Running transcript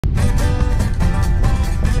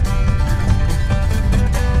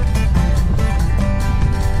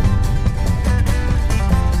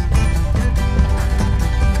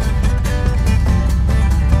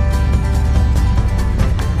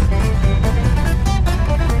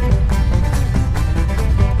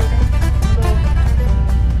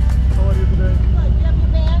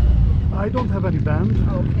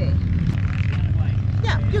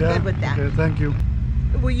Okay, thank you.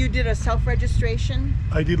 Well, you did a self-registration?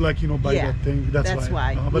 I did like, buy Yeah, that thing. That's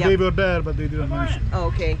why. But Yep. they were there, but they didn't mention. Oh,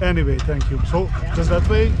 okay. Anyway, thank you. So, just that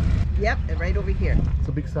way? Yep, right over here. It's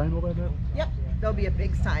a big sign over there? Yep, there'll be a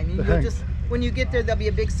big sign. And you'll Thanks. just, when you get there, there'll be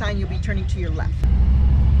a big sign. You'll be turning to your left.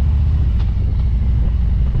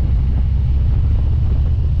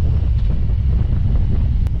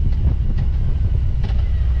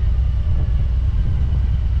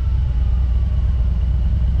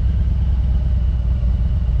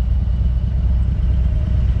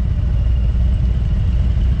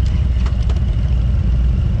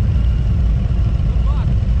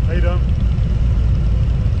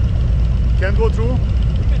 Can't go through?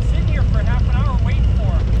 We've been sitting here for half an hour waiting for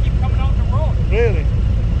him. We keep coming out the road. Really?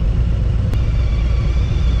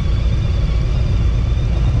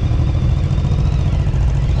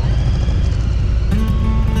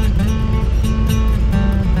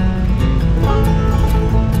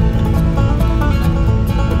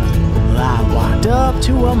 Well, I walked up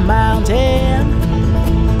to a mountain,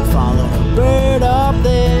 followed a bird up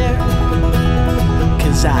there,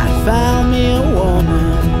 'cause I found me a woman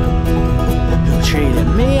who treated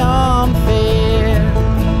me unfair.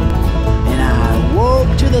 And I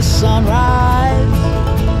woke to the sunrise,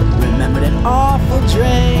 remembered an awful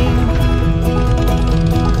dream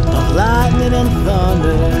of lightning and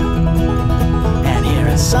thunder, and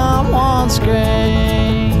hearing someone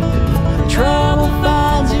scream. Trouble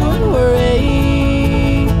finds you and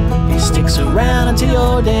worry, it sticks around until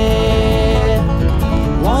you're dead.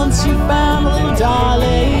 Once you found a little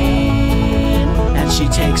darling, and she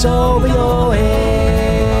takes over your head.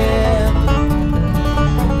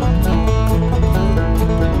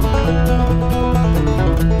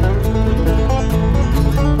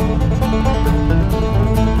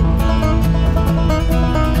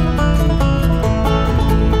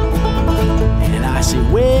 And I see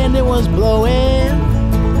when it was blowing,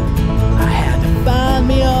 I had to find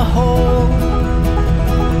me a hole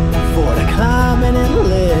for to climb in and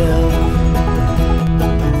live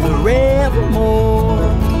forevermore.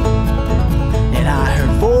 And I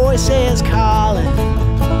heard voices calling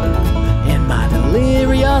in my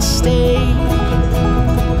delirious state,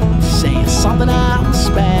 saying something out in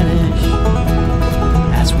Spanish.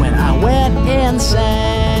 That's when I went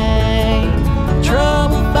insane.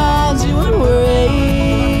 Trouble finds you and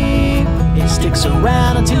worry, it sticks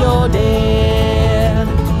around until you're dead.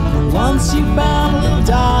 Once you found a little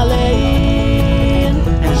darling,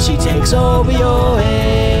 and she takes over your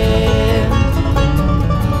head.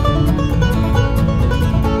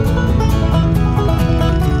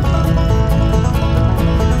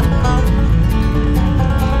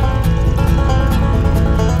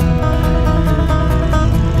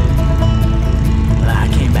 Well, I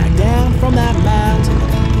came back down from that mountain,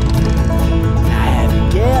 I had to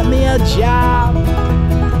get me a job,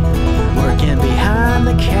 working behind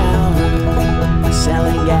the counter,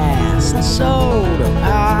 selling gas and soda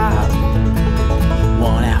pop.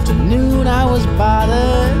 One afternoon I was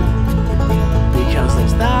bothered, because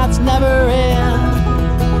those thoughts never end.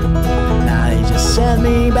 Now they just sent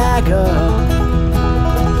me back up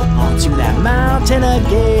onto that mountain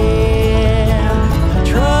again.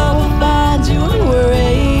 Trouble finds you and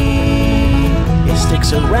worry, it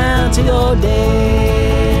sticks around till you're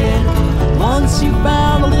dead. Once you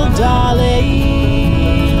found a little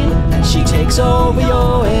darling, and she takes over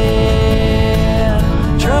your head.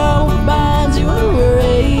 Trouble binds you and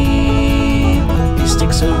worry, it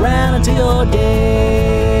sticks around until you're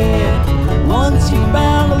dead. Once you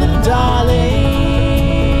found a little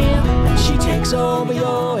darling, and she takes over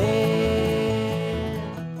your head.